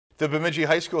The Bemidji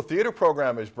High School Theater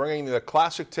Program is bringing the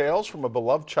classic tales from a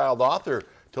beloved child author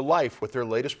to life with their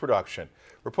latest production.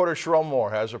 Reporter Cheryl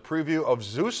Moore has a preview of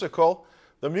Seussical,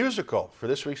 the musical, for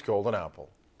this week's Golden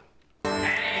Apple. The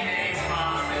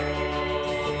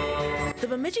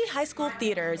Bemidji High School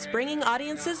Theater is bringing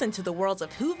audiences into the worlds of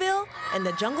Whoville and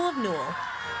the jungle of Newell.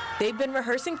 They've been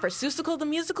rehearsing for Seussical the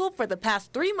musical for the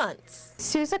past 3 months.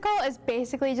 Seussical is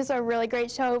basically just a really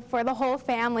great show for the whole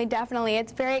family, definitely.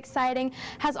 It's very exciting,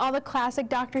 has all the classic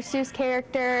Dr. Seuss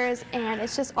characters, and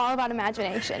it's just all about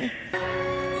imagination.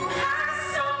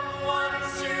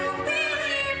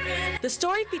 The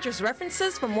story features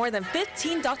references from more than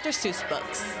 15 Dr. Seuss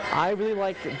books. I really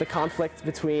like the conflict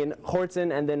between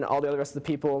Horton and then all the other rest of the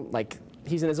people. Like,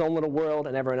 he's in his own little world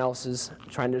and everyone else is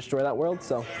trying to destroy that world,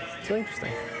 so it's really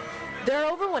interesting. There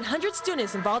are over 100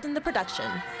 students involved in the production,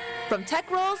 from tech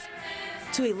roles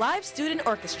to a live student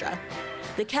orchestra.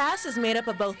 The cast is made up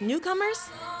of both newcomers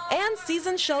and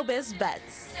seasoned showbiz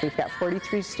vets. We've got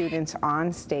 43 students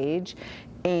on stage,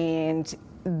 and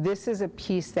this is a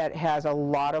piece that has a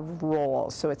lot of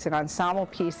roles, so it's an ensemble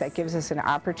piece that gives us an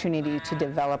opportunity to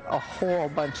develop a whole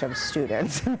bunch of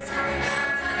students.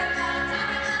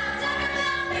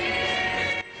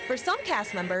 For some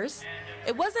cast members,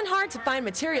 it wasn't hard to find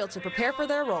material to prepare for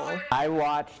their role. I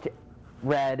watched,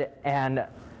 read, and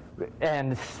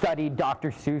studied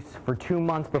Dr. Seuss for 2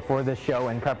 months before the show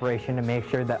in preparation to make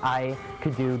sure that I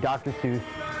could do Dr. Seuss's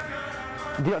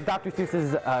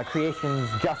creations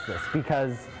justice,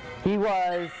 because he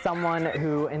was someone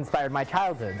who inspired my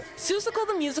childhood. Seussical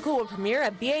the musical will premiere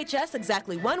at BHS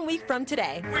exactly 1 week from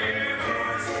today.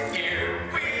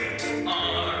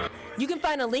 You can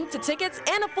find a link to tickets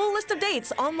and a full list of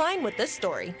dates online with this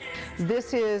story.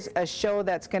 This is a show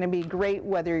that's going to be great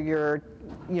whether you're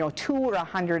 2 or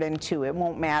 102. It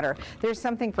won't matter. There's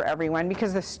something for everyone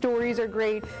because the stories are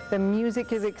great, the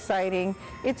music is exciting,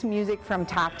 it's music from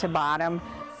top to bottom.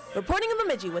 Reporting in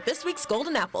Bemidji with this week's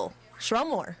Golden Apple, Cheryl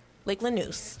Moore, Lakeland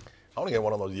News. I want to get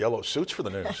one of those yellow suits for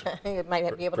the news. You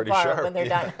might be able to Pretty borrow sharp, when they're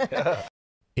done.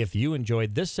 If you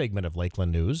enjoyed this segment of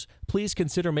Lakeland News, please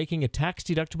consider making a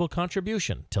tax-deductible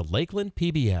contribution to Lakeland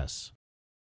PBS.